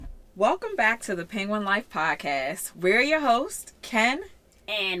Welcome back to the Penguin Life Podcast. We're your hosts, Ken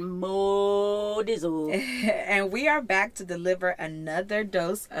and Mo Dizzle. And we are back to deliver another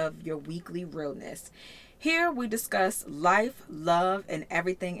dose of your weekly realness. Here we discuss life, love, and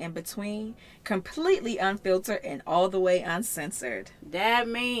everything in between, completely unfiltered and all the way uncensored. That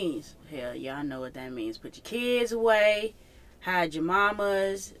means, hell, y'all know what that means. Put your kids away, hide your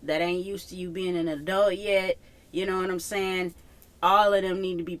mamas that ain't used to you being an adult yet. You know what I'm saying? All of them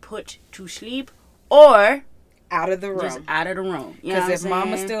need to be put to sleep or out of the room. Just out of the room. Because if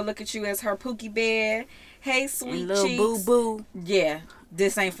mama still look at you as her pookie bear, hey, sweet little cheeks, boo-boo. Yeah,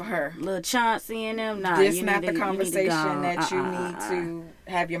 this ain't for her. Little Chauncey and them. Nah, this not the conversation that you need to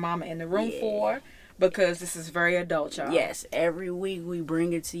have your mama in the room for. Because this is very adult, y'all. Yes, every week we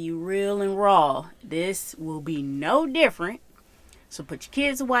bring it to you real and raw. This will be no different. So put your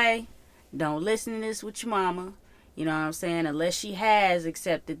kids away. Don't listen to this with your mama. You know what I'm saying? Unless she has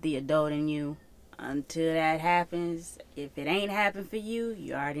accepted the adult in you. Until that happens, if it ain't happened for you,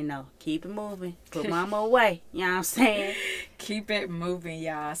 you already know. Keep it moving. Put mama away. You know what I'm saying? Keep it moving,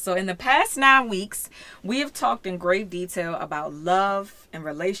 y'all. So in the past 9 weeks, we have talked in great detail about love and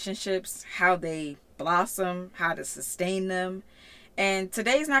relationships, how they blossom, how to sustain them. And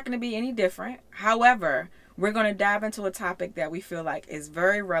today's not going to be any different. However, we're going to dive into a topic that we feel like is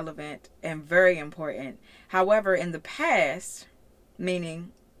very relevant and very important. However, in the past,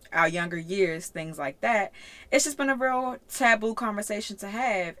 meaning our younger years, things like that, it's just been a real taboo conversation to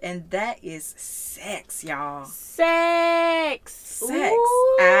have, and that is sex, y'all. Sex.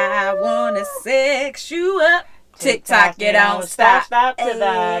 Ooh. I wanna sex you up. TikTok, it don't stop. Stop to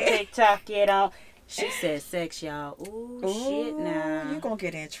the TikTok, it don't. She said sex, y'all. Ooh, shit now. You gonna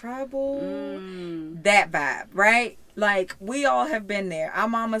get in trouble. That vibe, right? Like, we all have been there. Our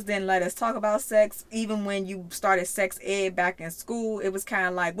mamas didn't let us talk about sex. Even when you started sex ed back in school, it was kind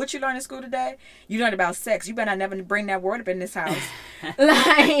of like, what you learned in school today? You learned about sex. You better not never bring that word up in this house.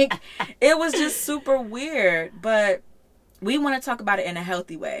 Like, it was just super weird. But we want to talk about it in a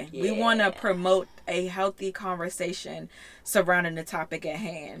healthy way. Yeah. We want to promote a healthy conversation surrounding the topic at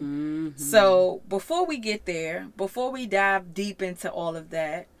hand. Mm-hmm. So before we get there, before we dive deep into all of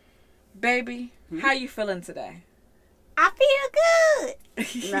that, baby, how you feeling today? I feel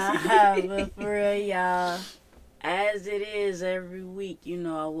good. Nah, but for real, y'all, as it is every week, you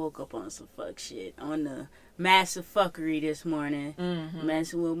know, I woke up on some fuck shit, on the massive fuckery this morning,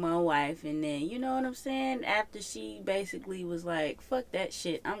 messing with my wife, and then, you know what I'm saying, after she basically was like, fuck that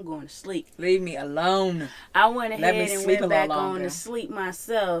shit, I'm going to sleep. Leave me alone. I went ahead and went back on to sleep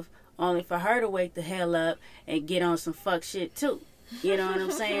myself, only for her to wake the hell up and get on some fuck shit too. You know what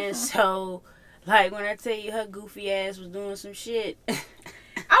I'm saying? So, like, when I tell you her goofy ass was doing some shit.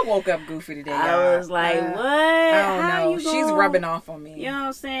 I woke up goofy today, y'all. I was like, what? I don't know. She's rubbing off on me. You know what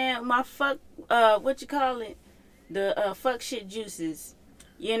I'm saying? My fuck, what you call it? The fuck shit juices.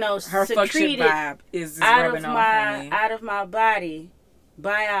 You know, her fuck shit vibe is rubbing off on me. Out of my body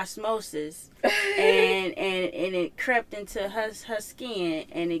by osmosis. and it crept into her skin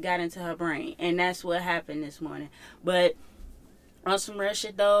and it got into her brain. And that's what happened this morning. But on some real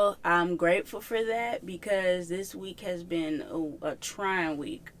shit though, I'm grateful for that because this week has been a trying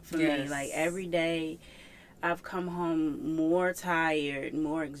week for me. Like every day I've come home more tired,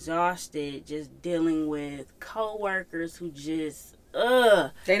 more exhausted, just dealing with coworkers who just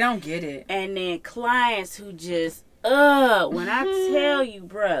they don't get it. And then clients who just when I tell you,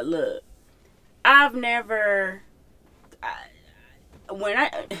 bruh, look, I've never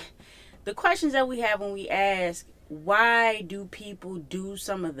the questions that we have when we ask, why do people do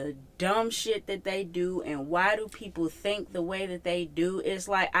some of the dumb shit that they do, and why do people think the way that they do? It's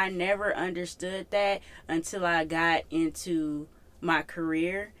like I never understood that until I got into my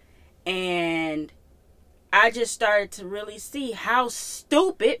career, and I just started to really see how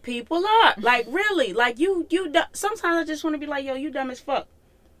stupid people are. Like, really, like you sometimes I just want to be like, yo, you dumb as fuck.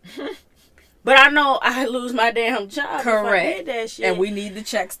 But I know I lose my damn job. Correct. If I did that shit. And we need the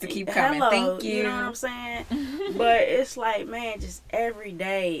checks to keep coming. Thank you. You know what I'm saying? But it's like, man, just every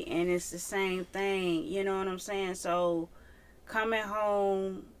day. And it's the same thing. You know what I'm saying? So coming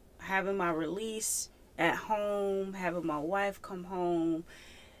home, having my release at home, having my wife come home,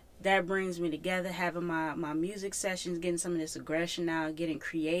 that brings me together. Having my music sessions, getting some of this aggression out, getting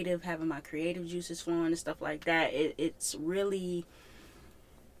creative, having my creative juices flowing and stuff like that. It's really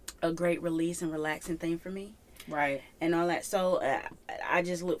a great release and relaxing thing for me. Right. And all that. So I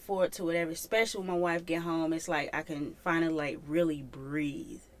just look forward to whatever, especially when my wife get home. It's like I can finally like really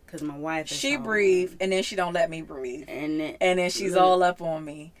breathe because my wife is she home. breathe and then she don't let me breathe. And then she's all up on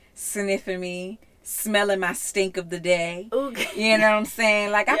me, sniffing me, smelling my stink of the day. Okay. You know what I'm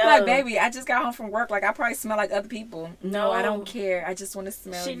saying? Like, I'm like, baby, I just got home from work. Like, I probably smell like other people. No, I don't care. I just want to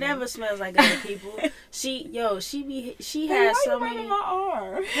smell She you. never smells like other people. She has so many. My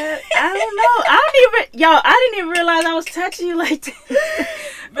arm? I don't know. I didn't even realize I was touching you like that.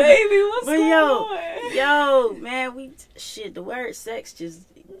 Baby, what's going on? Yo, man, the word sex just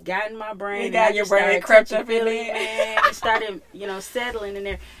got in my brain. You got your brain, it crept up in there. Man, it started, settling in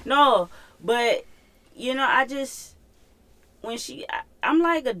there. No, but, I'm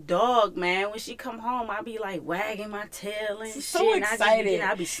like a dog, man. When she come home, I be like wagging my tail and so shit. Excited.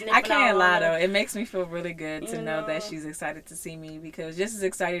 I be sniffing. I can't lie though. It makes me feel really good to know that she's excited to see me, because just as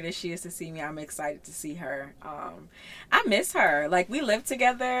excited as she is to see me, I'm excited to see her. I miss her. Like, we live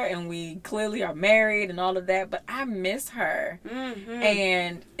together and we clearly are married and all of that, but I miss her. Mm-hmm.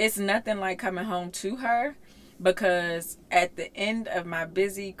 And it's nothing like coming home to her, because at the end of my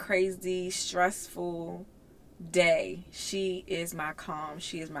busy, crazy, stressful day, she is my calm.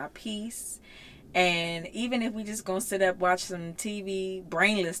 She is my peace. And even if we just gonna sit up, watch some TV,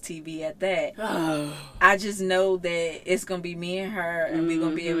 brainless TV at that, I just know that it's gonna be me and her, and we're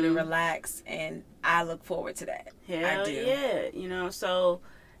gonna be able to relax, and I look forward to that. Hell yeah. So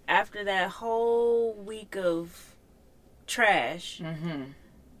after that whole week of trash,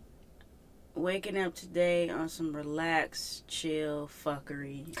 waking up today on some relaxed, chill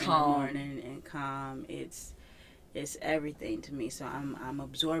fuckery in the morning and calm, it's everything to me. So I'm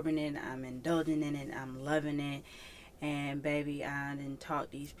absorbing it, I'm indulging in it, I'm loving it. And baby, I didn't talk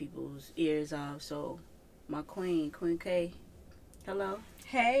these people's ears off. So my Queen K, hello.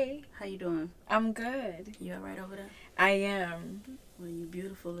 Hey. How you doing? I'm good. You alright over there? I am. Well, you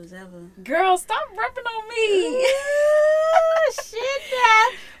beautiful as ever. Girl, stop repping on me. Shit,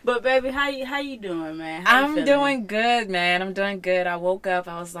 man. But baby, how you doing, man? I'm doing good, man. I'm doing good. I woke up,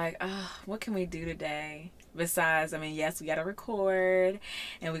 I was like, what can we do today? Besides, yes, we got to record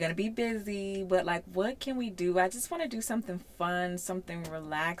and we're going to be busy, but like, what can we do? I just want to do something fun, something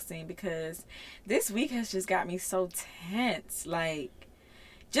relaxing, because this week has just got me so tense. Like,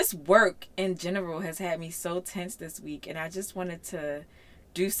 just work in general has had me so tense this week, and I just wanted to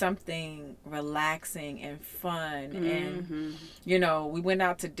do something relaxing and fun. And we went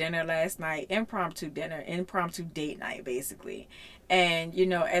out to dinner last night, impromptu date night basically. And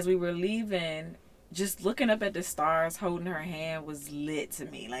as we were leaving, just looking up at the stars, holding her hand was lit to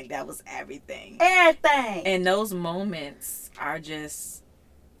me. Like, that was everything. And those moments are just,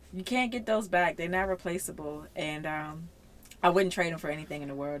 you can't get those back. They're not replaceable. And I wouldn't trade them for anything in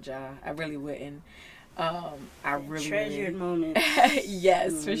the world, y'all. I really wouldn't. I really treasured moments.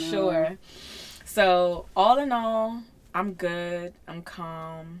 Yes, for sure. So all in all, I'm good. I'm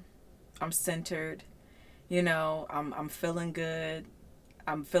calm. I'm centered. I'm feeling good.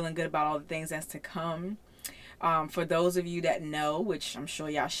 I'm feeling good about all the things that's to come. For those of you that know, which I'm sure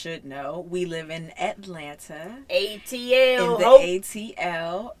y'all should know, we live in Atlanta. ATL. In the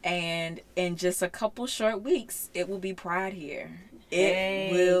ATL. And in just a couple short weeks, it will be Pride here.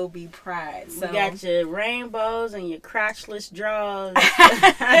 It will be Pride. So you got your rainbows and your crotchless drawers.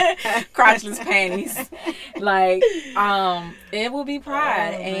 Crotchless panties. Like, it will be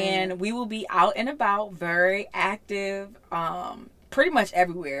Pride. And we will be out and about, very active, pretty much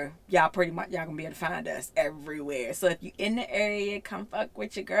everywhere. Y'all gonna be able to find us everywhere. So if you in the area, come fuck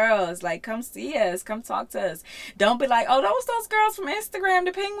with your girls. Like, come see us. Come talk to us. Don't be like, oh, those girls from Instagram,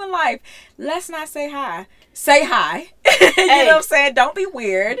 the Penguin Life. Let's not say hi. Say hi. You know what I'm saying? Don't be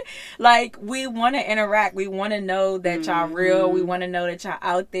weird. Like, we want to interact. We want to know that y'all real. We want to know that y'all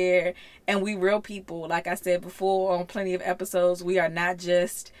out there. And we real people. Like I said before on plenty of episodes, we are not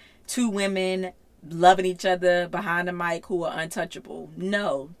just two women loving each other behind the mic who are untouchable.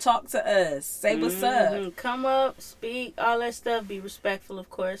 No, talk to us. Say what's up. Come up, speak, all that stuff. Be respectful, of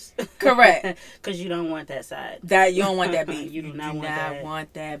course. Correct. Because you don't want that side. You don't want that beef. You do not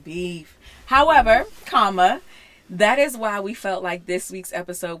want that beef. However, that is why we felt like this week's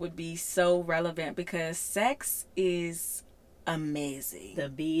episode would be so relevant, because sex is amazing. The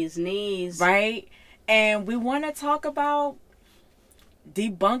bee's knees. Right? And we want to talk about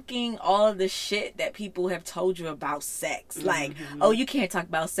debunking all of the shit that people have told you about sex. Like, oh, you can't talk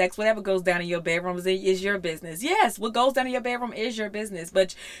about sex. Whatever goes down in your bedroom is your business. Yes, what goes down in your bedroom is your business.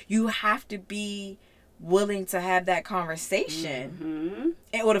 But you have to be willing to have that conversation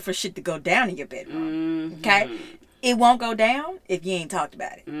in order for shit to go down in your bedroom. Okay? It won't go down if you ain't talked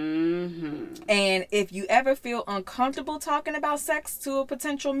about it. And if you ever feel uncomfortable talking about sex to a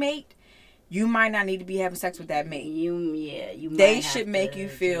potential mate, you might not need to be having sex with that mate. They should make you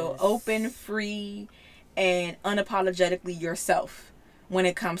feel open, free, and unapologetically yourself when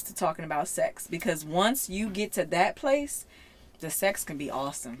it comes to talking about sex. Because once you get to that place, the sex can be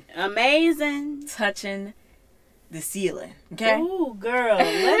awesome. Amazing. Touching the ceiling. Okay? Ooh, girl,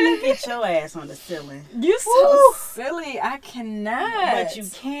 let me get your ass on the ceiling. You so silly. I cannot. But you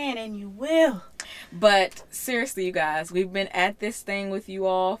can and you will. But seriously, you guys, we've been at this thing with you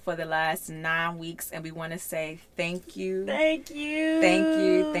all for the last 9 weeks, and we want to say thank you. Thank you. Thank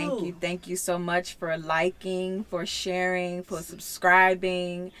you. Thank you. Thank you so much for liking, for sharing, for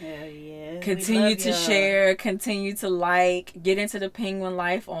subscribing. Hell yeah. Continue to share, continue to like, get into the Penguin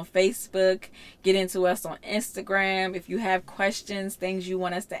Life on Facebook, get into us on Instagram. If you have questions, things you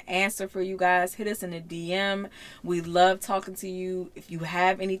want us to answer for you guys, hit us in the DM. We love talking to you. If you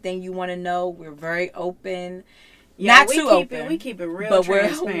have anything you want to know, we're very open. Yeah, Not too open. We keep it real but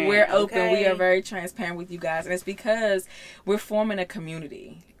transparent. we're open. Okay? We are very transparent with you guys. And it's because we're forming a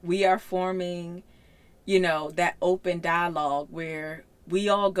community. We are forming, that open dialogue where we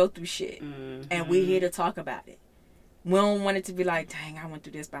all go through shit. Mm-hmm. And we're here to talk about it. We don't want it to be like, dang, I went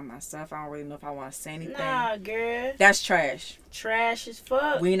through this by myself. I don't really know if I want to say anything. Nah, girl. That's trash. Trash as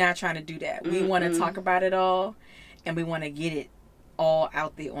fuck. We're not trying to do that. We want to talk about it all. And we want to get it all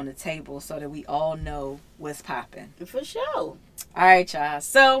out there on the table so that we all know what's popping. For sure. All right, y'all.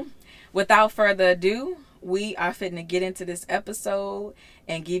 So, without further ado, we are fitting to get into this episode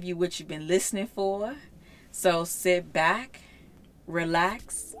and give you what you've been listening for. So, sit back,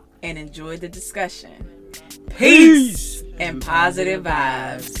 relax, and enjoy the discussion. Peace and positive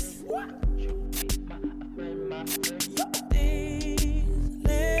vibes.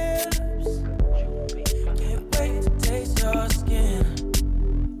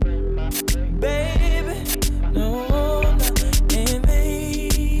 Baby, no, not in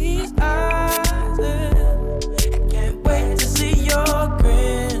these eyes. I can't wait to see your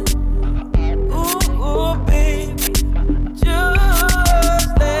grin. Ooh, baby,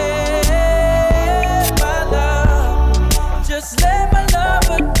 just let my love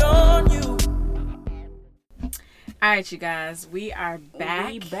adorn you. All right, you guys, we are back.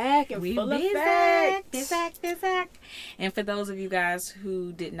 We back and we full of facts. Back. And for those of you guys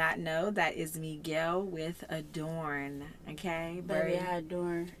who did not know, that is Miguel with Adorn. Okay, baby, I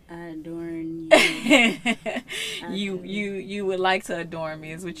adorn you. you would like to adorn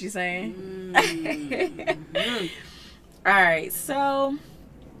me, is what you're saying? Mm-hmm. All right, so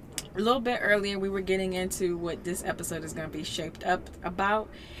a little bit earlier, we were getting into what this episode is going to be shaped up about,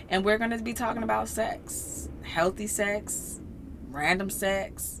 and we're going to be talking about sex, healthy sex, random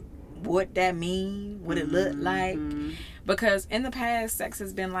sex, what that mean, what it look like. Because in the past, sex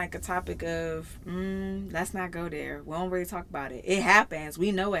has been like a topic of, let's not go there. We don't really talk about it. It happens.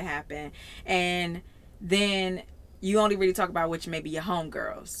 We know it happened. And then you only really talk about which maybe your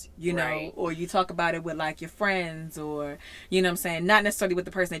homegirls, know, or you talk about it with like your friends, or, you know what I'm saying? Not necessarily with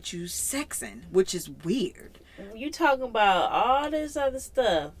the person that you sexing, which is weird. You talking about all this other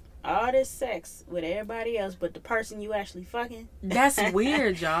stuff, all this sex with everybody else, but the person you actually fucking? That's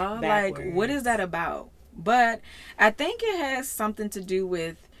weird, y'all. Like, what is that about? But I think it has something to do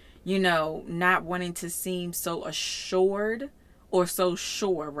with, not wanting to seem so assured, or so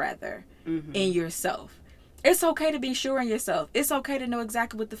sure, rather, in yourself. It's okay to be sure in yourself. It's okay to know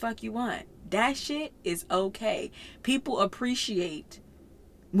exactly what the fuck you want. That shit is okay. People appreciate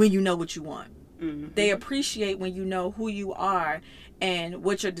when you know what you want. They appreciate when you know who you are and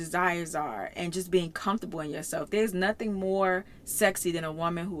what your desires are, and just being comfortable in yourself. There's nothing more sexy than a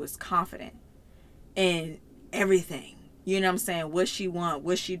woman who is confident in everything. You know what I'm saying? What she want,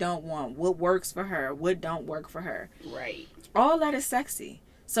 what she don't want, what works for her, what don't work for her. Right. All that is sexy.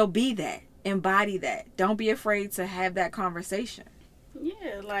 So be that. Embody that. Don't be afraid to have that conversation.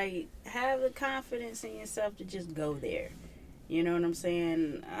 Yeah, like, have the confidence in yourself to just go there. You know what I'm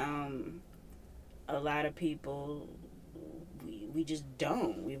saying? A lot of people, we just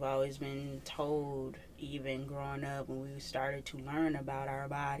don't. We've always been told, even growing up, when we started to learn about our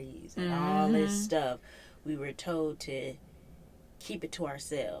bodies and all this stuff, we were told to keep it to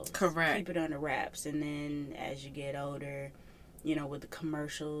ourselves. Correct. Keep it under wraps. And then as you get older, with the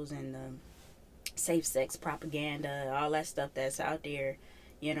commercials and the safe sex propaganda, all that stuff that's out there,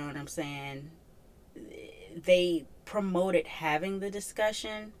 you know what I'm saying? They promoted having the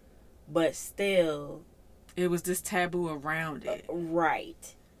discussion, but still, it was this taboo around it.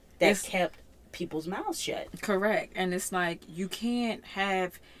 Right. That kept people's mouths shut. Correct. And it's like, you can't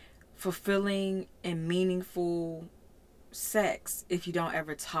have fulfilling and meaningful sex if you don't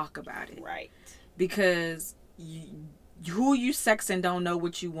ever talk about it. Right. Because who you sexing don't know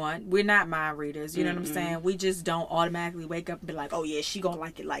what you want. We're not mind readers. You know what I'm saying? We just don't automatically wake up and be like, oh yeah, she gonna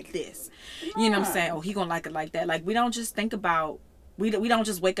like it like this. You know what I'm saying? Oh, he gonna like it like that. Like, we don't just think about We don't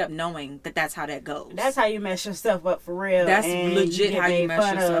just wake up knowing that that's how that goes. That's how you mess yourself up for real. That's and legit how you get mess made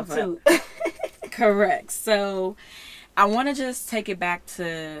fun yourself of, up. too. Correct. So I want to just take it back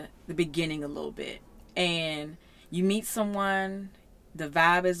to the beginning a little bit. And you meet someone, the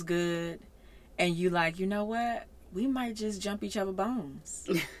vibe is good, and you like, you know what? We might just jump each other bones.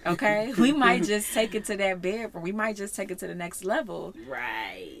 Okay? We might just take it to that bedroom. We might just take it to the next level.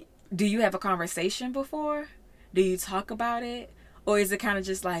 Right. Do you have a conversation before? Do you talk about it? Or is it kind of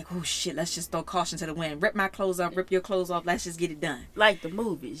just like, oh shit, let's just throw caution to the wind. Rip my clothes off, rip your clothes off, let's just get it done. Like the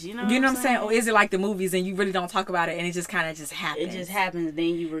movies, you know what I'm saying? Or is it like the movies and you really don't talk about it and it just kind of just happens? It just happens, then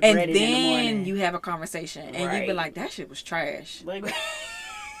you regret it in the morning. And then you have a conversation and you be like, that shit was trash. Like,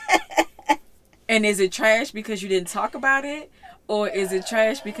 and is it trash because you didn't talk about it? Or is it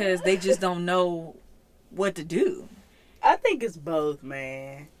trash because they just don't know what to do? I think it's both,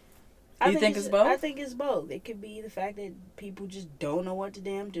 man. You think it's both? I think it's both. It could be the fact that people just don't know what to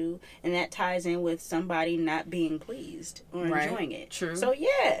damn do, and that ties in with somebody not being pleased or enjoying it. True. So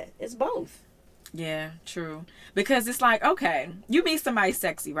yeah, it's both. Yeah, true. Because it's like, okay, you meet somebody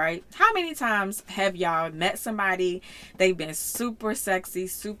sexy, right? How many times have y'all met somebody, they've been super sexy,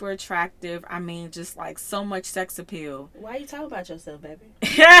 super attractive, I mean, just like so much sex appeal. Why you talking about yourself, baby?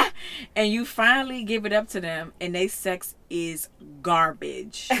 And you finally give it up to them, and they sex is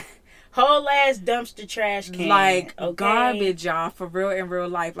garbage. Whole ass dumpster trash can. Like, okay? garbage, y'all, for real in real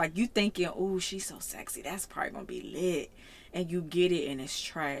life. Like, you thinking, ooh, she's so sexy, that's probably gonna be lit. And you get it and it's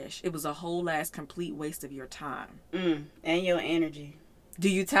trash. It was a whole ass complete waste of your time. And your energy. Do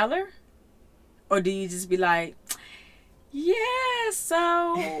you tell her? Or do you just be like, yeah,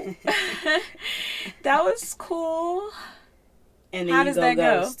 so that was cool. And then how does that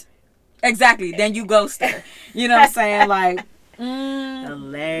ghost? Go? Exactly. Then you ghost her. You know what I'm saying? Like,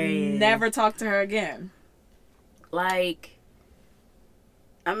 hilarious. Never talk to her again. Like,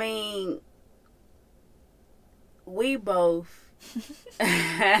 I mean, we both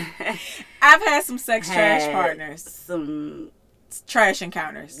I've had some sex trash partners. Some trash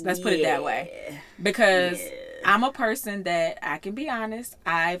encounters. Let's put it that way. Because I'm a person that, I can be honest,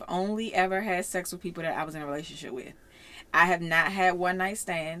 I've only ever had sex with people that I was in a relationship with. I have not had one night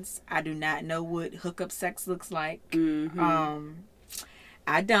stands. I do not know what hookup sex looks like.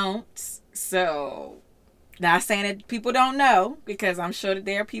 I don't. So, not saying that people don't know, because I'm sure that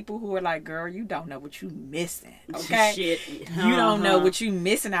there are people who are like, girl, you don't know what you missing. Okay? Shit. You don't know what you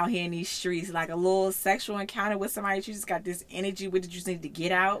missing out here in these streets. Like a little sexual encounter with somebody that you just got this energy with that you just need to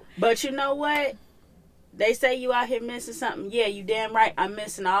get out. But you know what? They say you out here missing something. Yeah, you damn right. I'm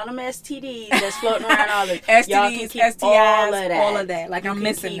missing all them STDs that's floating around all the STDs, y'all can keep STIs, all of that. Like, I'm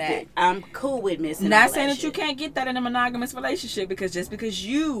missing that. It. I'm cool with missing Not all saying that shit. you can't get that in a monogamous relationship, because just because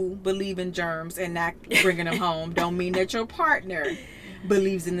you believe in germs and not bringing them home don't mean that your partner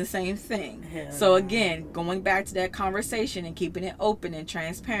believes in the same thing. Hell so no. again, going back to that conversation and keeping it open and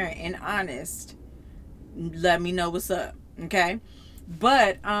transparent and honest, let me know what's up. Okay?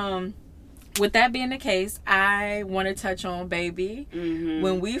 But with that being the case, I want to touch on, baby,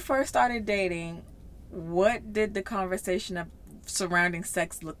 when we first started dating, what did the conversation of surrounding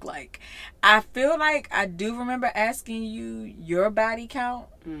sex look like? I feel like I do remember asking you your body count,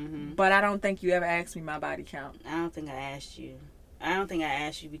 but I don't think you ever asked me my body count. I don't think I asked you. I don't think I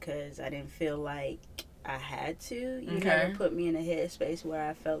asked you because I didn't feel like I had to. You never put me in a headspace where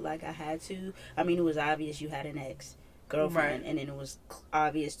I felt like I had to. I mean, it was obvious you had an ex-girlfriend, and then it was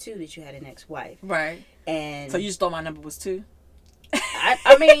obvious too that you had an ex-wife. Right. And so you just thought my number was 2?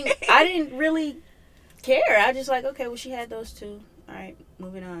 I mean, I didn't really care. I just like, okay, well, she had those 2. All right,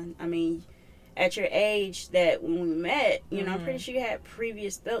 moving on. I mean, at your age, that when we met, you know, I'm pretty sure you had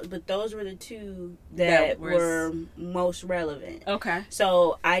previous, but those were the 2 that were most relevant. Okay.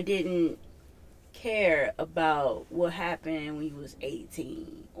 So I didn't care about what happened when you was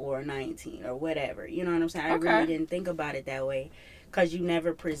 18 or 19 or whatever. You know what I'm saying? I really didn't think about it that way, because you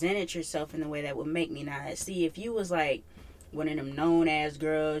never presented yourself in the way that would make me not. See, if you was like one of them known ass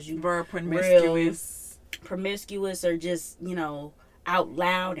girls, you were promiscuous or just, you know, out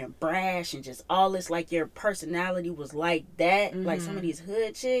loud and brash and just all this, like your personality was like that, like some of these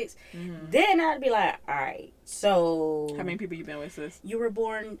hood chicks, then I'd be like, all right, so how many people you been with, sis? You were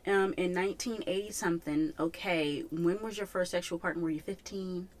born in 1980 something. Okay, when was your first sexual partner? Were you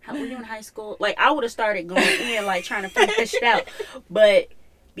 15? How were you in high school? Like, I would have started going in, like, trying to figure this shit out. But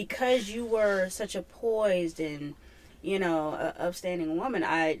because you were such a poised and, you know, upstanding woman,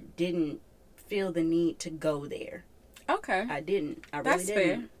 I didn't feel the need to go there. Okay. I didn't. I That's really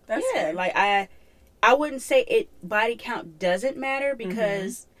didn't. fair. That's fair. Like, I wouldn't say body count doesn't matter,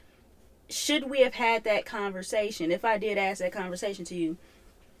 because should we have had that conversation? If I did ask that conversation to you,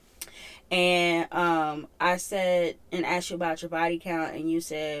 and I said and asked you about your body count, and you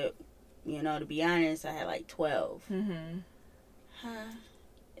said, you know, to be honest, I had like 12.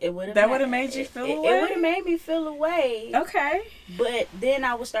 It would have. That would have made you feel away? It would have made me feel away. Okay. But then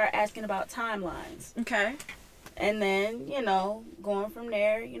I would start asking about timelines. Okay. And then, you know, going from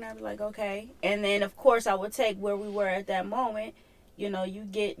there, you know, I'd be like, okay. And then, of course, I would take where we were at that moment. You know, you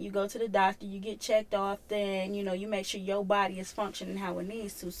go to the doctor, you get checked off, then, you know, you make sure your body is functioning how it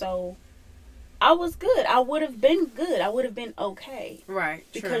needs to. So I was good. I would have been good. I would have been okay. Right.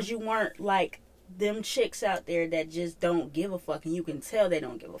 Because you weren't like them chicks out there that just don't give a fuck, and you can tell they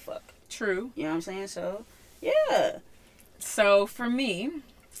don't give a fuck. True. You know what I'm saying? So, yeah. So for me,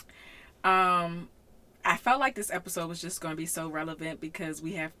 I felt like this episode was just going to be so relevant because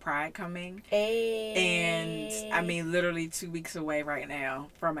we have Pride coming. And, I mean, literally 2 weeks away right now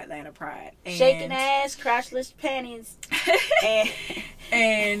from Atlanta Pride. And, shaking ass, crotchless panties.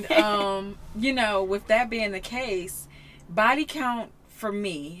 and you know, with that being the case, body count for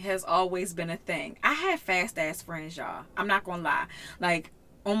me has always been a thing. I had fast-ass friends, y'all. I'm not going to lie. Like,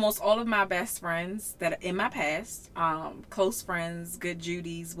 almost all of my best friends that are in my past, close friends, good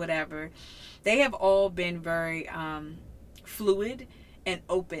Judies, whatever, they have all been very fluid and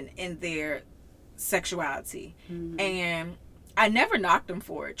open in their sexuality. And I never knocked them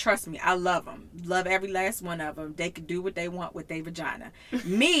for it. Trust me, I love them. Love every last one of them. They can do what they want with their vagina.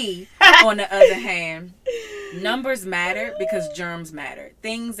 Me, on the other hand, numbers matter because germs matter.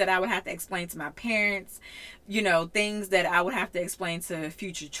 Things that I would have to explain to my parents, you know, things that I would have to explain to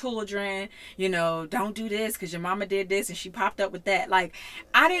future children, you know, don't do this because your mama did this and she popped up with that. Like,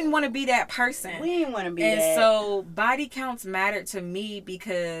 I didn't want to be that person. We didn't want to be that. And so body counts mattered to me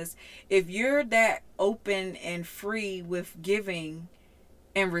because if you're that open and free with giving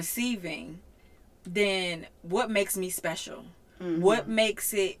and receiving, then what makes me special? What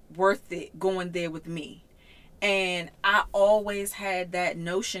makes it worth it going there with me? And I always had that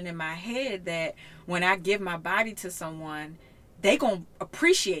notion in my head that when I give my body to someone, they gonna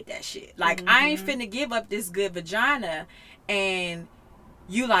appreciate that shit. Like, I ain't finna give up this good vagina and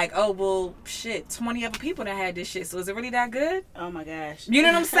you like, oh, well, shit, 20 other people that had this shit, so is it really that good? Oh, my gosh. You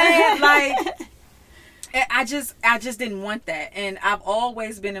know what I'm saying? Like, I just didn't want that. And I've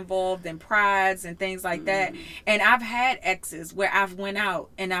always been involved in prides and things like that. And I've had exes where I've went out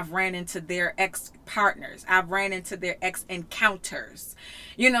and I've ran into their ex-partners. I've ran into their ex-encounters.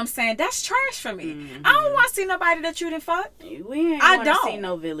 You know what I'm saying? That's trash for me. I don't want to see nobody that you didn't fuck. We ain't want to see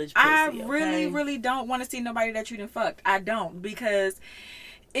no village pussy, I okay? really don't want to see nobody that you didn't fuck. I don't, because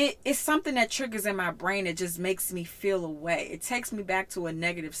it's something that triggers in my brain. It just makes me feel away. It takes me back to a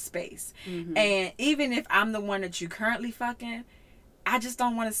negative space. And even if I'm the one that you currently fucking, I just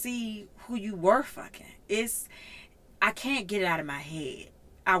don't want to see who you were fucking. I can't get it out of my head.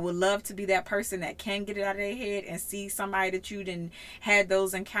 I would love to be that person that can get it out of their head and see somebody that you didn't had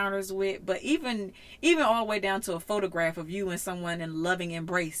those encounters with. But even all the way down to a photograph of you and someone in loving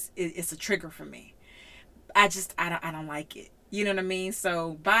embrace, it's a trigger for me. I don't like it. You know what I mean?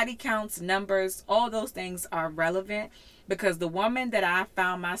 So body counts, numbers, all those things are relevant because the woman that I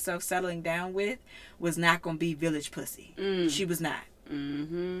found myself settling down with was not going to be village pussy. She was not.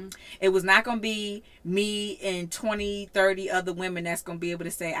 It was not going to be me and 20, 30 other women that's going to be able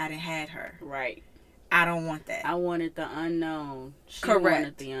to say I didn't had her. Right. I don't want that. I wanted the unknown. She Correct.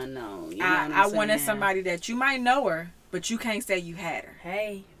 wanted the unknown. You know I wanted somebody that you might know her, but you can't say you had her.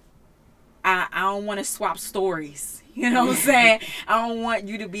 Hey. I don't want to swap stories. You know what I'm saying? I don't want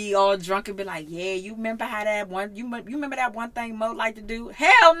you to be all drunk and be like, yeah, you remember how that one, you remember that one thing Mo liked to do?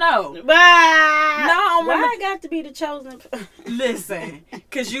 Hell no. No, Why I got to be the chosen? Listen,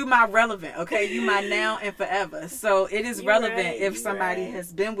 because you my relevant, okay? You my now and forever. So it is relevant if somebody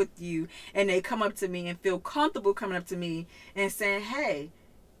has been with you and they come up to me and feel comfortable coming up to me and saying, hey,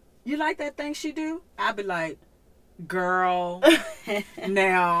 you like that thing she do? I'll be like, girl,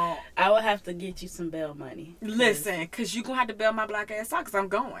 now I will have to get you some bail money. Listen, because you're going to have to bail my black ass out because I'm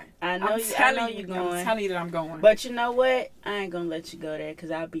going. I know you're going. I'm telling you that I'm going. But you know what? I ain't going to let you go there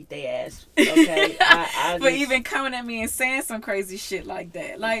because I'll beat their ass. Okay? But even coming at me and saying some crazy shit like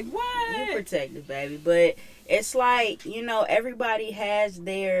that. Like, what? You protected, baby. But it's like, you know, everybody has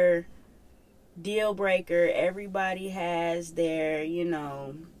their deal breaker. Everybody has their, you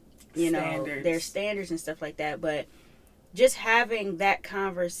know, their standards and stuff like that. But just having that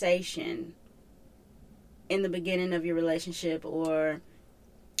conversation in the beginning of your relationship, or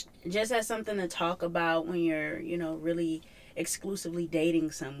just as something to talk about when you're, you know, really exclusively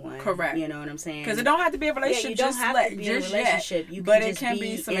dating someone. Correct. You know what I'm saying? Because it don't have to be a relationship. Yeah, you don't have to be in a relationship. You but can it just can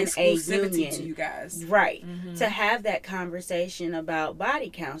be some exclusivity to you guys. Right. Mm-hmm. To have that conversation about body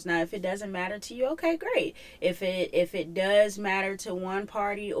counts. Now, if it doesn't matter to you, okay, great. If it does matter to one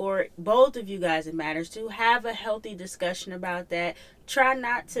party or both of you guys it matters to, have a healthy discussion about that. Try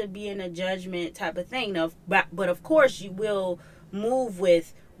not to be in a judgment type of thing. No, but of course you will move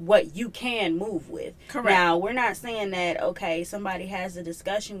with what you can move with. Correct. Now, we're not saying that, okay, somebody has a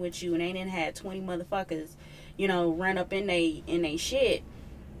discussion with you and they didn't had 20 motherfuckers, run up in they shit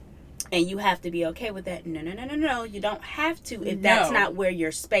and you have to be okay with that. No. You don't have to if that's not where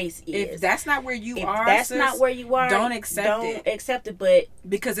your space is. If that's not where you are, that's not where you are, don't accept it. But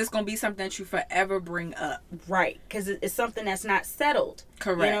because it's going to be something that you forever bring up. Right. Because it's something that's not settled.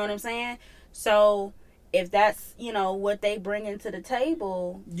 Correct. You know what I'm saying? So if that's, what they bring into the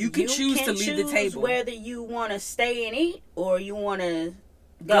table, you can choose to leave the table. Whether you want to stay and eat or you want to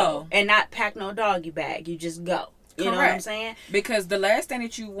go and not pack no doggy bag. You just go. You know what I'm saying? Because the last thing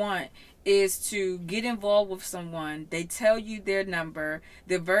that you want is to get involved with someone. They tell you their number.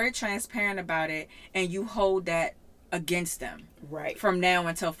 They're very transparent about it. And you hold that against them. Right. From now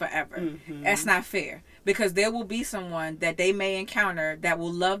until forever. Mm-hmm. That's not fair. Because there will be someone that they may encounter that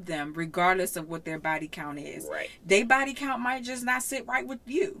will love them regardless of what their body count is. Right. Their body count might just not sit right with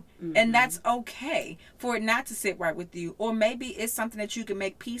you. Mm-hmm. And that's okay for it not to sit right with you. Or maybe it's something that you can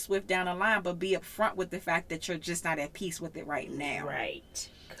make peace with down the line, but be upfront with the fact that you're just not at peace with it right now. Right.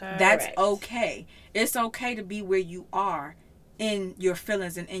 Correct. That's okay. It's okay to be where you are in your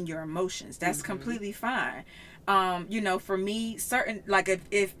feelings and in your emotions. That's completely fine. For me, certain, like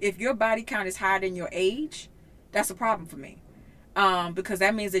if your body count is higher than your age, that's a problem for me. Because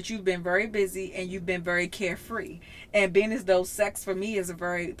that means that you've been very busy and you've been very carefree. And being as though sex for me is a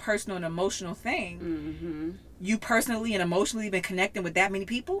very personal and emotional thing, you personally and emotionally been connecting with that many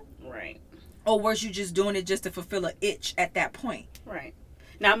people? Right. Or was you just doing it just to fulfill an itch at that point? Right.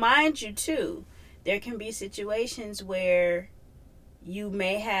 Now, mind you, too, there can be situations where you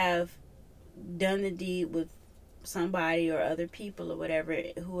may have done the deed with somebody or other people or whatever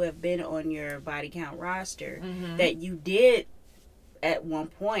who have been on your body count roster that you did at one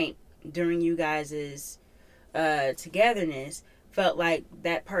point during you guys' togetherness felt like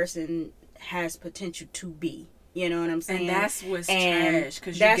that person has potential to be. You know what I'm saying? And that's what's trash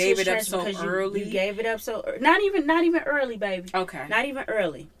because you gave it up so early. You gave it up so not even early, baby. Okay. Not even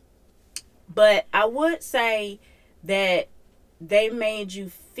early. But I would say that they made you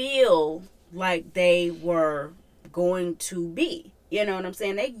feel like they were going to be. You know what I'm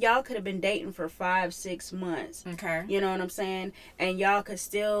saying? Y'all could have been dating for 5-6 months. Okay. You know what I'm saying? And y'all could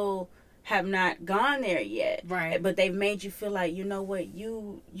still have not gone there yet. Right. But they've made you feel like, you know what,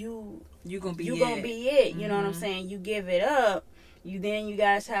 you gonna be it. You know what I'm saying? You give it up. You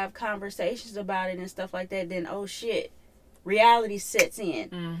guys have conversations about it and stuff like that. Then, oh shit, reality sets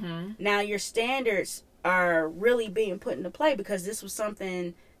in. Now your standards are really being put into play because this was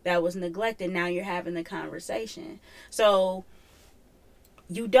something that was neglected. Now you're having the conversation. So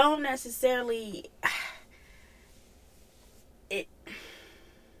you don't necessarily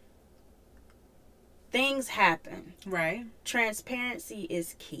things happen. Right. Transparency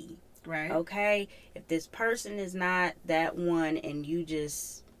is key. Right. Okay? If this person is not that one and you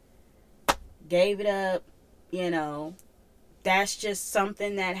just gave it up, that's just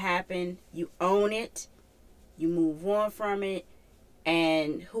something that happened. You own it. You move on from it.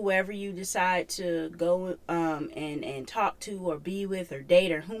 And whoever you decide to go and talk to or be with or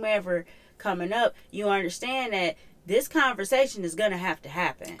date or whomever coming up, you understand that this conversation is going to have to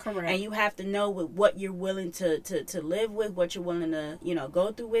happen. Correct. And you have to know what you're willing to live with, what you're willing to,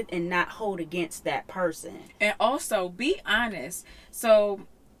 go through with and not hold against that person. And also be honest. So,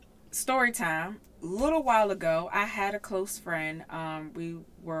 story time. A little while ago, I had a close friend. We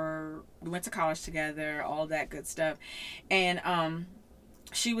went to college together, all that good stuff. And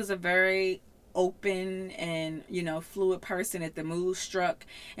she was a very open and fluid person. If the mood struck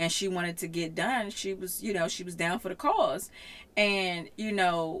and she wanted to get done, she was down for the cause. And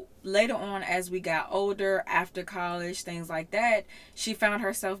later on, as we got older, after college, things like that, she found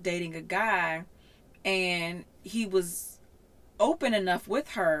herself dating a guy, and he was open enough with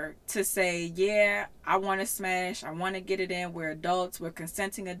her to say, yeah, I want to smash, I want to get it in, we're adults, we're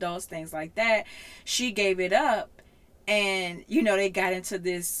consenting adults, things like that. She gave it up. And, they got into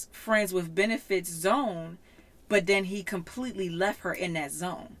this friends with benefits zone, but then he completely left her in that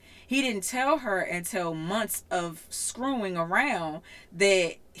zone. He didn't tell her until months of screwing around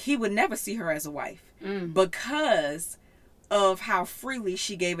that he would never see her as a wife because of how freely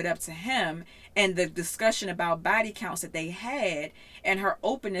she gave it up to him, and the discussion about body counts that they had, and her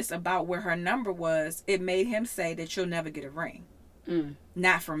openness about where her number was, it made him say that you'll never get a ring.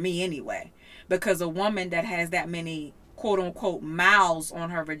 Not for me anyway. Because a woman that has that many quote unquote miles on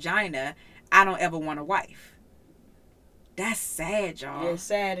her vagina, I don't ever want a wife. That's sad, y'all. It's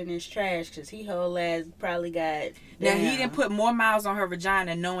sad and it's trash because he whole ass probably got. Now, he didn't put more miles on her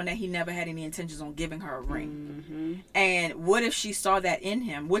vagina knowing that he never had any intentions on giving her a ring. Mm-hmm. And what if she saw that in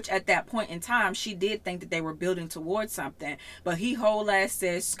him? Which at that point in time, she did think that they were building towards something. But he whole ass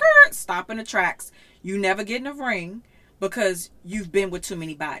says, skirt, stop in the tracks. You never getting a ring because you've been with too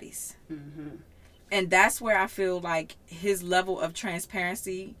many bodies. Mm-hmm. And that's where I feel like his level of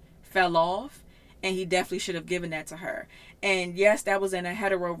transparency fell off. And he definitely should have given that to her. And yes, that was in a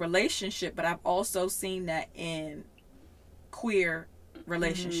hetero relationship, but I've also seen that in queer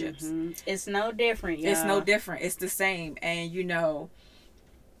relationships. Mm-hmm. It's no different, y'all. It's no different. It's the same. And, you know,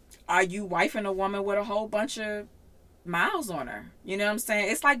 are you wifing a woman with a whole bunch of miles on her? You know what I'm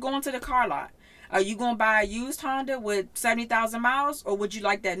saying? It's like going to the car lot. Are you going to buy a used Honda with 70,000 miles? Or would you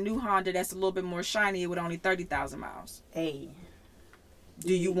like that new Honda that's a little bit more shiny with only 30,000 miles? Hey.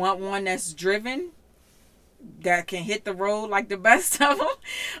 Do you want one that's driven, that can hit the road like the best of them?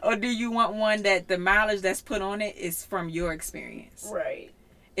 Or do you want one that the mileage that's put on it is from your experience? Right.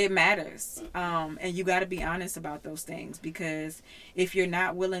 It matters. And you got to be honest about those things, because if you're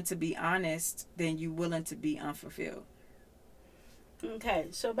not willing to be honest, then you're willing to be unfulfilled. Okay,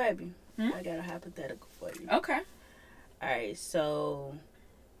 so baby, I got a hypothetical for you. Okay. All right, so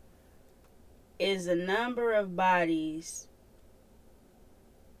is the number of bodies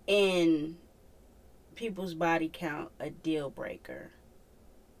in people's body count a deal breaker?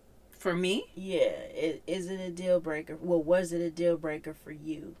 For me? Yeah. Is it a deal breaker? Well, was it a deal breaker for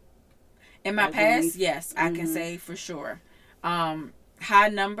you? In my past, yes, I can say for sure. High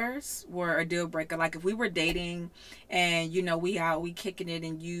numbers were a deal breaker. Like if we were dating and, you know, we kicking it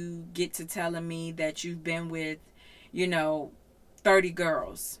and you get to telling me that you've been with, you know, 30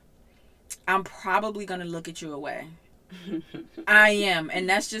 girls, I'm probably going to look at you away. I am. And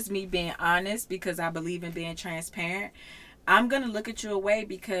that's just me being honest, because I believe in being transparent. I'm going to look at you away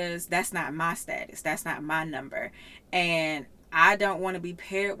because that's not my status. That's not my number. And I don't want to be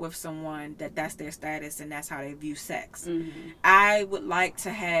paired with someone that's their status and that's how they view sex. Mm-hmm. I would like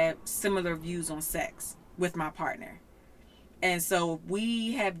to have similar views on sex with my partner. And so if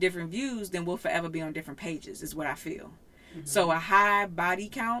we have different views, then we'll forever be on different pages, is what I feel. Mm-hmm. So a high body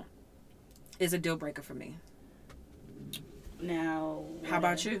count is a deal breaker for me. Now, how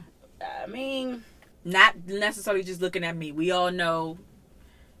about you? I mean, not necessarily just looking at me. We all know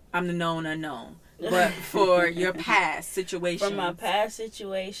I'm the known unknown. But for your past situations. For my past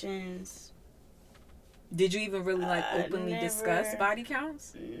situations. Did you even really openly discuss body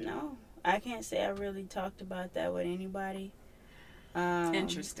counts? No. I can't say I really talked about that with anybody.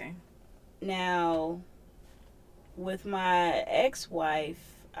 Interesting. Now, with my ex-wife,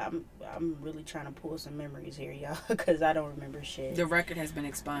 I'm really trying to pull some memories here, y'all, because I don't remember shit. The record has been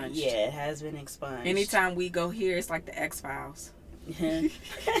expunged. Yeah, it has been expunged. Anytime we go here, it's like the X-Files.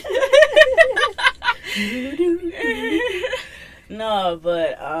 No,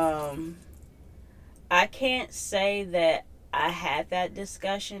 but I can't say that I had that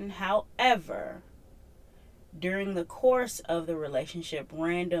discussion. However, during the course of the relationship,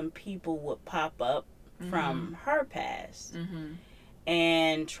 random people would pop up from her past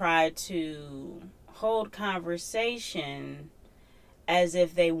and try to hold conversation as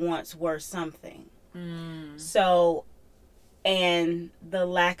if they once were something. So, and the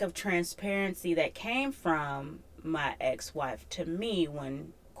lack of transparency that came from my ex-wife to me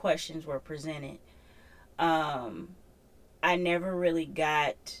when questions were presented, I never really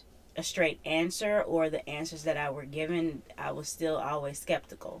got a straight answer, or the answers that I were given, I was still always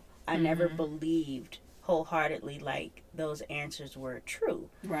skeptical. I never believed wholeheartedly like those answers were true.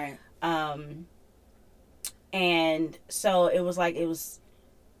 Right. And so it was like,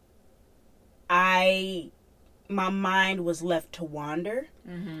 my mind was left to wander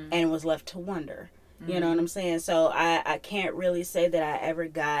and was left to wonder. You know what I'm saying? So I can't really say that I ever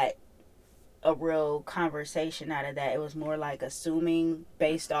got a real conversation out of that. It was more like assuming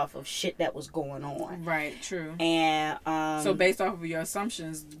based off of shit that was going on. Right, true. And so based off of your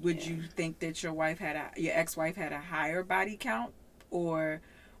assumptions, would you think that your ex-wife had a higher body count, or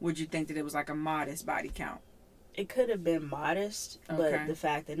would you think that it was like a modest body count? It could have been modest, Okay. but the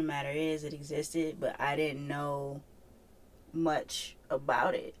fact of the matter is it existed, but I didn't know much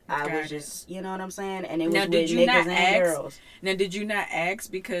about it. I was just, you know what I'm saying? And it was with niggas and girls. Now, did you not ask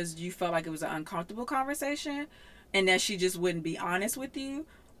because you felt like it was an uncomfortable conversation? and that she just wouldn't be honest with you?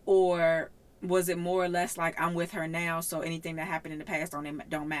 Or was it more or less like, I'm with her now, so anything that happened in the past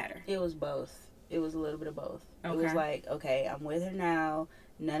don't matter? It was both. It was a little bit of both. Okay. It was like, okay, I'm with her now.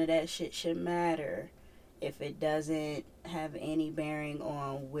 None of that shit should matter if it doesn't have any bearing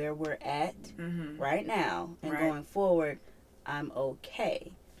on where we're at right now and going forward. I'm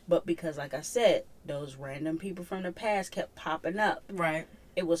okay. But because, like I said, those random people from the past kept popping up. Right.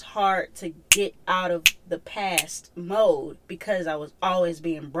 It was hard to get out of the past mode because I was always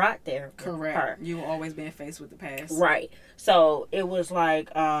being brought there. Correct. You were always being faced with the past. Right. So it was like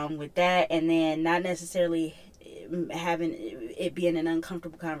with that, and then not necessarily having it being an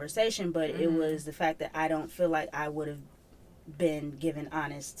uncomfortable conversation, but it was the fact that I don't feel like I would have been given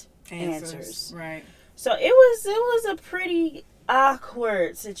honest answers. Right. So it was a pretty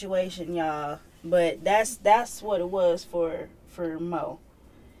awkward situation, y'all. But that's what it was for Mo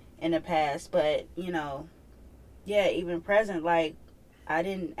in the past. But yeah, even present, like, I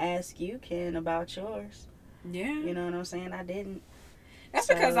didn't ask you, Ken, about yours. Yeah. You know what I'm saying? I didn't. That's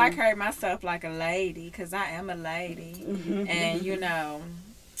because I carry myself like a lady, because I am a lady. And,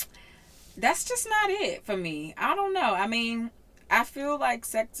 that's just not it for me. I don't know. I mean, I feel like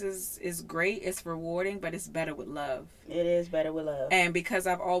sex is great. It's rewarding, but it's better with love. It is better with love. And because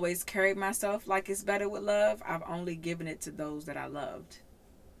I've always carried myself like it's better with love, I've only given it to those that I loved.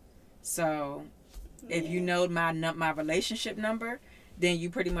 So, if you know my relationship number, then you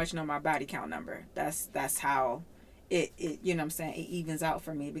pretty much know my body count number. That's how it you know what I'm saying, it evens out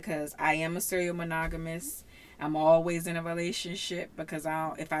for me, because I am a serial monogamist. I'm always in a relationship, because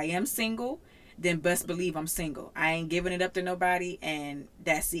if I am single, then best believe I'm single. I ain't giving it up to nobody, and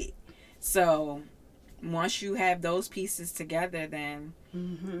that's it. So once you have those pieces together, then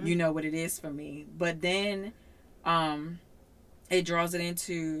you know what it is for me. But then it draws it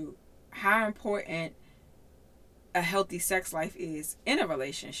into how important a healthy sex life is in a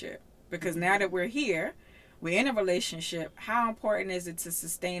relationship. Because now that we're in a relationship, how important is it to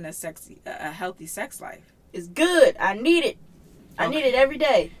sustain a healthy sex life? It's good. I need it. I need it every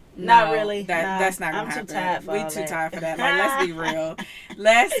day. Not really. That's not gonna happen. I'm too tired for We all too that. tired for that. Like, let's be real.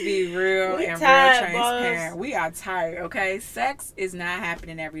 Let's be real We and tired, real transparent. boss. We are tired, okay? Sex is not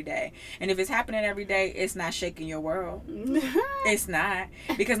happening every day. And if it's happening every day, it's not shaking your world. It's not.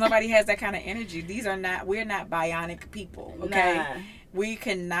 Because nobody has that kind of energy. We're not bionic people, okay? Nah. We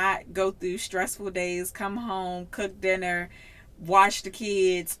cannot go through stressful days, come home, cook dinner, watch the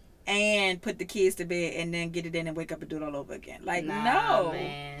kids, and put the kids to bed, and then get it in and wake up and do it all over again. Like, no.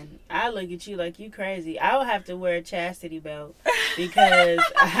 Man. I look at you like you crazy. I would have to wear a chastity belt because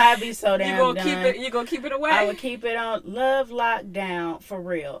I'd be so damn You done. gonna keep it away? I would keep it on love locked down for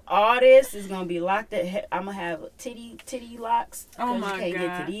real. All this is gonna be locked. I'm gonna have titty locks. Oh my you can't God.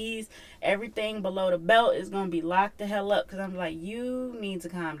 get to these. Everything below the belt is gonna be locked the hell up because I'm like, you need to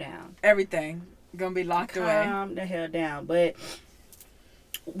calm down. Everything gonna be locked away. Calm the hell down. But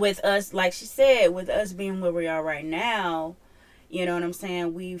with us, like she said, with us being where we are right now, you know what I'm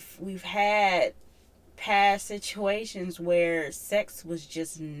saying? We've had past situations where sex was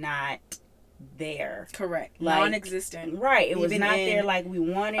just not there. Correct. Like, non-existent. Right. It was Even not in there like we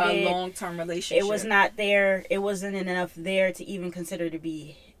wanted a it. long-term relationship. It was not there. It wasn't enough there to even consider to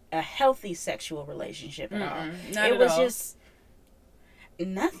be a healthy sexual relationship at all. Not it at was all. just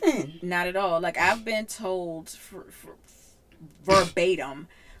nothing. Not at all. Like, I've been told for verbatim,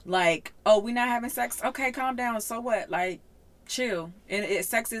 like, oh, we not having sex? Okay, calm down. So what? Like, chill. And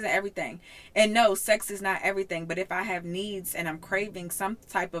sex isn't everything. And no, sex is not everything. But if I have needs and I'm craving some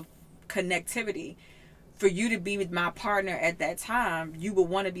type of connectivity, for you to be with my partner at that time, you would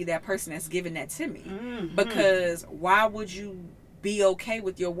want to be that person that's giving that to me. Because why would you be okay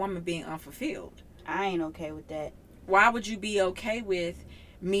with your woman being unfulfilled? I ain't okay with that. Why would you be okay with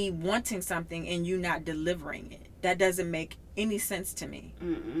me wanting something and you not delivering it? That doesn't make any sense to me.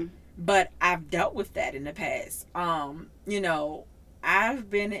 But I've dealt with that in the past. I've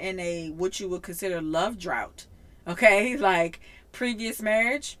been in a what you would consider love drought. Okay, like previous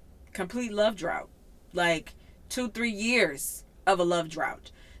marriage, complete love drought. Like 2-3 years of a love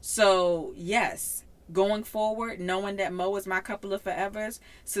drought. So yes, going forward, knowing that Mo is my couple of forevers,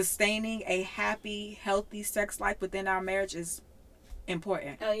 sustaining a happy, healthy sex life within our marriage is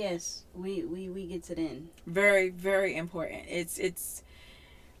important. Oh yes, we get to the end. Very, very important.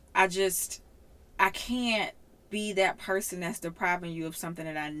 I can't be that person that's depriving you of something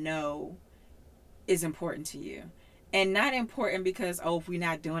that I know is important to you. And not important because, if we're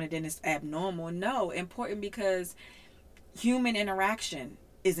not doing it, then it's abnormal. No, important because human interaction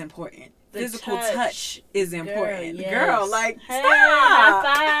is important. The Physical touch is important. Yes. Girl, like, Hey, stop.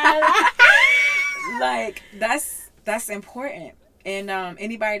 high five. Like, that's important. And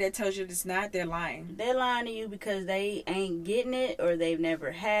anybody that tells you it's not, they're lying. They're lying to you because they ain't getting it, or they've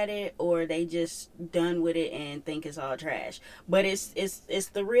never had it, or they just done with it and think it's all trash. But it's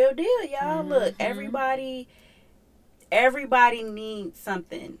the real deal, y'all. Look, everybody needs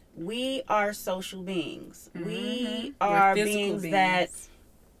something. We are social beings. We are beings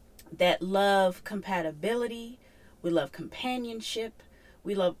that love compatibility. We love companionship.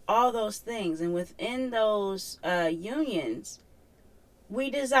 We love all those things. And within those unions, we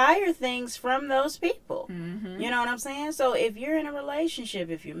desire things from those people. You know what I'm saying? So if you're in a relationship,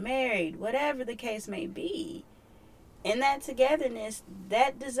 if you're married, whatever the case may be, in that togetherness,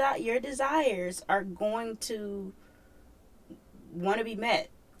 your desires are going to want to be met.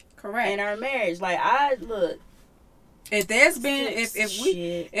 Correct. In our marriage, like if there's been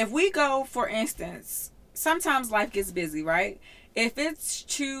if we go, for instance, sometimes life gets busy, right? If it's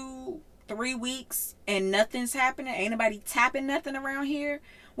 2-3 weeks and nothing's happening, ain't nobody tapping nothing around here,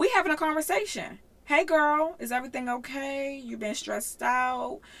 we having a conversation. Hey girl, is everything okay? You been stressed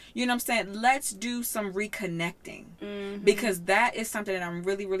out? You know what I'm saying? Let's do some reconnecting. Because that is something that I'm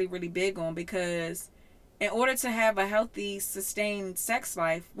really, really, really big on, because in order to have a healthy, sustained sex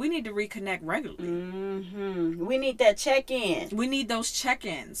life, we need to reconnect regularly. We need that check-in. We need those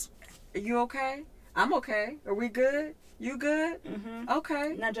check-ins. Are you okay? I'm okay. Are we good? You good?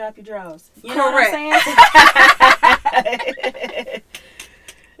 Okay. Now drop your drawers. You Correct. know what I'm saying?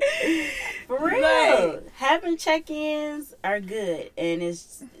 For real. Right. Having check-ins are good. And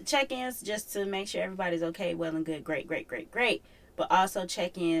it's check-ins just to make sure everybody's okay, well and good, great. But also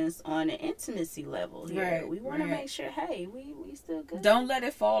check-ins on an intimacy level here. Right, we want to make sure, hey, we still good. Don't let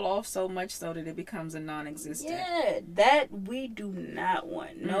it fall off so much so that it becomes a non-existent. Yeah, that we do not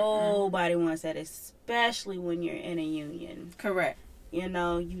want. Nobody wants that, especially when you're in a union. Correct. You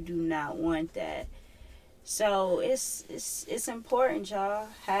know, you do not want that. So it's important, y'all.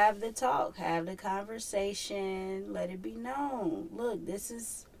 Have the talk, have the conversation, let it be known. Look,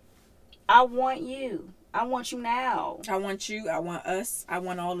 I want you. I want you now. I want you. I want us. I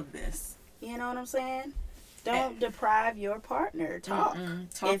want all of this. You know what I'm saying? Don't deprive your partner. Talk.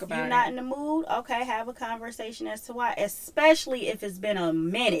 Talk about it. If you're not in the mood, okay, have a conversation as to why. Especially if it's been a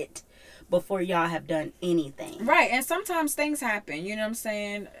minute before y'all have done anything. Right. And sometimes things happen. You know what I'm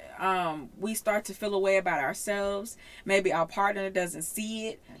saying? We start to feel a way about ourselves. Maybe our partner doesn't see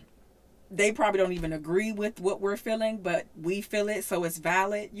it. They probably don't even agree with what we're feeling, but we feel it, so it's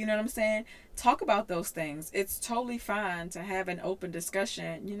valid. You know what I'm saying? Talk about those things. It's totally fine to have an open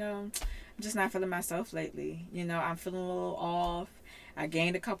discussion. You know, I'm just not feeling myself lately. You know, I'm feeling a little off. I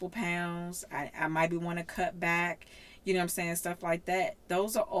gained a couple pounds. I might be want to cut back. You know what I'm saying? Stuff like that.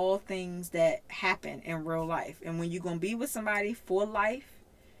 Those are all things that happen in real life. And when you're going to be with somebody for life,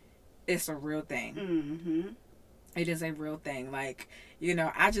 it's a real thing. It is a real thing. Like, you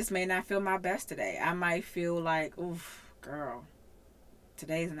know, I just may not feel my best today. I might feel like, oof, girl,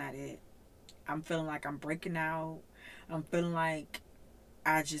 today's not it. I'm feeling like I'm breaking out. I'm feeling like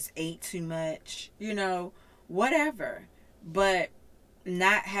I just ate too much. You know, whatever. But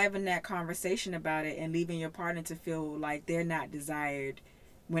not having that conversation about it and leaving your partner to feel like they're not desired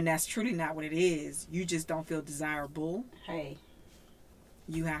when that's truly not what it is. You just don't feel desirable. Hey.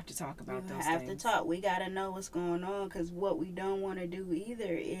 You have to talk about those things. You have to talk. We got to know what's going on, because what we don't want to do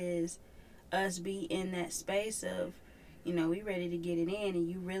either is us be in that space of, you know, we ready to get it in and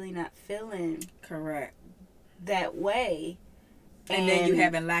you really not feeling correct that way. And then you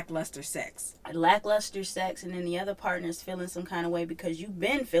having lackluster sex. And then the other partner's feeling some kind of way because you've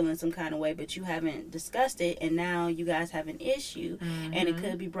been feeling some kind of way, but you haven't discussed it, and now you guys have an issue, and it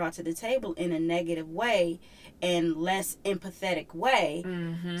could be brought to the table in a negative way and less empathetic way.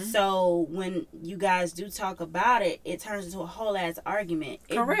 So when you guys do talk about it, it turns into a whole ass argument.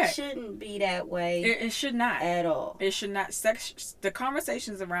 Correct. It shouldn't be that way. It should not. At all. It should not. The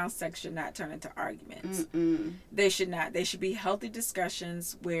conversations around sex should not turn into arguments. They should not. They should be healthy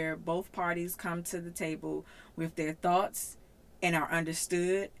discussions where both parties come to the table with their thoughts and are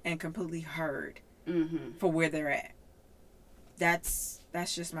understood and completely heard for where they're at. That's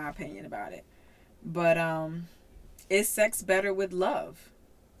just my opinion about it. But is sex better with love?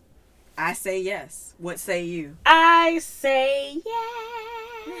 I say yes. What say you? I say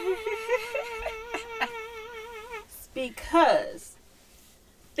yes. Because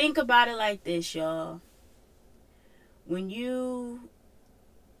think about it like this, y'all. When you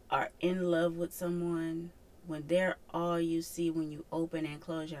are in love with someone, when they're all you see when you open and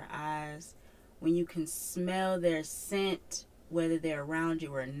close your eyes, when you can smell their scent, whether they're around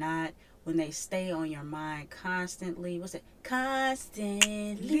you or not, when they stay on your mind constantly. What's it? Constantly.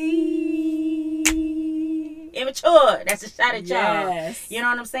 Immature. That's a shot at y'all. Yes. You know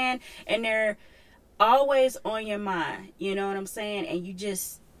what I'm saying? And they're always on your mind. You know what I'm saying? And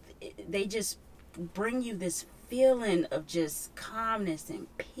they just bring you this feeling of just calmness and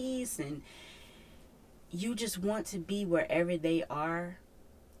peace, and you just want to be wherever they are.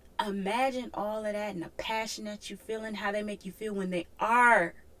 Imagine all of that and the passion that you feel and how they make you feel when they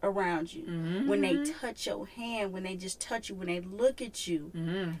are around you. Mm-hmm. When they touch your hand, when they just touch you, when they look at you.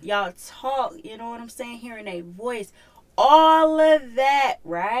 Mm-hmm. Y'all talk, you know what I'm saying? Hearing their voice. All of that,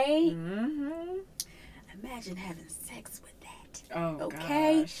 right? Mm-hmm. Imagine having sex with that. Oh,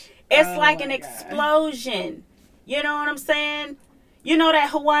 Okay? gosh. It's Oh, like an my God. explosion. You know what I'm saying? You know that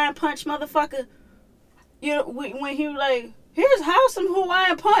Hawaiian Punch motherfucker? You know, when he was like, here's how some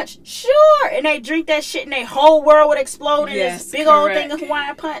Hawaiian Punch. Sure. And they drink that shit and their whole world would explode in Yes, this big old correct. thing of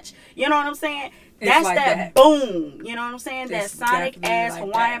Hawaiian Punch. You know what I'm saying? It's That's like that that. boom. You know what I'm saying? That It's sonic definitely ass like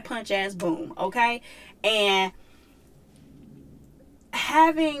Hawaiian that. Punch ass boom. Okay? And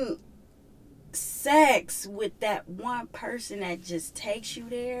having sex with that one person that just takes you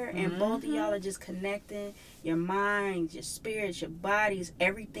there, and both of y'all are just connecting, your minds, your spirits, your bodies,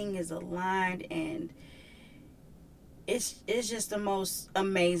 everything is aligned, and it's just the most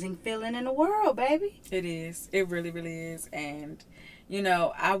amazing feeling in the world, baby. It is. It really, really is. And, you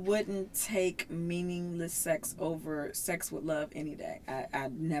know, I wouldn't take meaningless sex over sex with love any day. I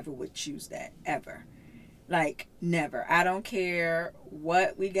never would choose that, ever. Like, never. I don't care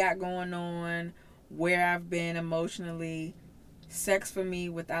what we got going on, where I've been emotionally. Sex for me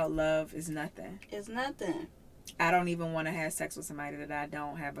without love is nothing. It's nothing. I don't even want to have sex with somebody that I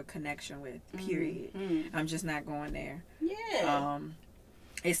don't have a connection with, period. Mm-hmm. I'm just not going there. Yeah.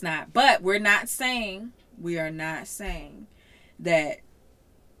 It's not. But we are not saying that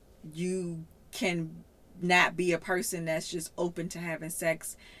you can not be a person that's just open to having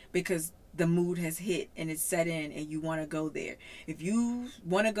sex because the mood has hit and it's set in and you want to go there. If you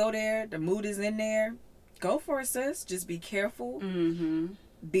want to go there, the mood is in there, go for it, sis. Just be careful. Mm-hmm.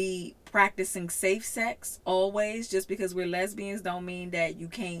 Be practicing safe sex always. Just because we're lesbians don't mean that you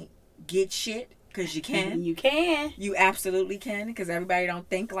can't get shit, because you can. You can. You absolutely can, because everybody don't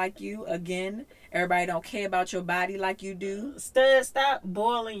think like you. Again, everybody don't care about your body like you do. Stop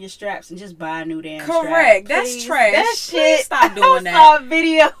boiling your straps and just buy a new damn Correct. strap. That's Please. trash. That Please shit. stop doing I saw that. a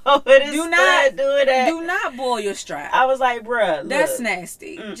video of it. Do not doing that. Do not boil your strap. I was like, bruh, That's look,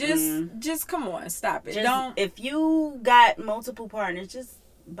 nasty. Just come on, stop it. just- Don't. If you got multiple partners, just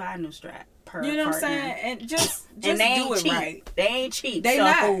buy a new strap per You know what I'm partner. saying? And just And they do ain't it cheap. right. They ain't cheap. They so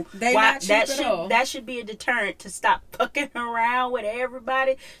not. They why- not cheap that at should, all. That should be a deterrent to stop fucking around with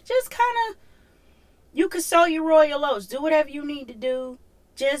everybody. Just kind of, you console your royal oats. Do whatever you need to do.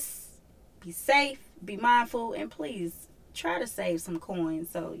 Just be safe, be mindful, and please try to save some coins.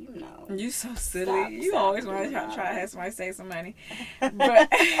 So, you know. You so silly. Stop, You stop always want to doing try all to that. have somebody save some money. But,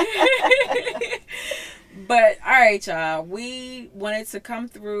 but all right, y'all. We wanted to come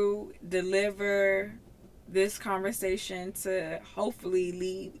through, deliver this conversation to hopefully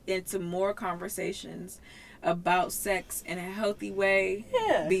lead into more conversations about sex in a healthy way.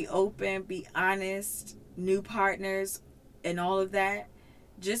 Yeah. Be open, be honest, new partners, and all of that.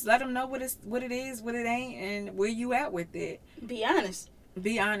 Just let them know what it is, what it ain't, and where you at with it. Be honest.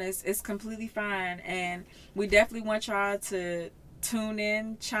 Be honest. It's completely fine. And we definitely want y'all to tune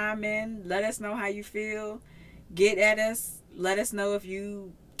in, chime in, let us know how you feel. Get at us. Let us know if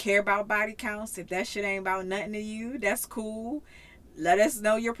you care about body counts. If that shit ain't about nothing to you, that's cool. Let us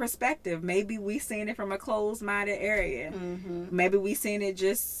know your perspective. Maybe we seen it from a closed-minded area. Mm-hmm. Maybe we seen it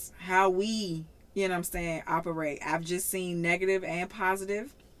just how we, you know what I'm saying, operate. I've just seen negative and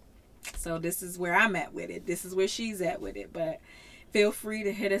positive. So this is where I'm at with it. This is where she's at with it. But feel free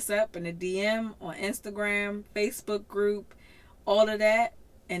to hit us up in a DM on Instagram, Facebook group, all of that.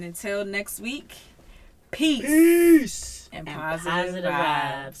 And until next week, peace, Peace. and And positive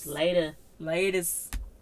vibes. Later. Latest.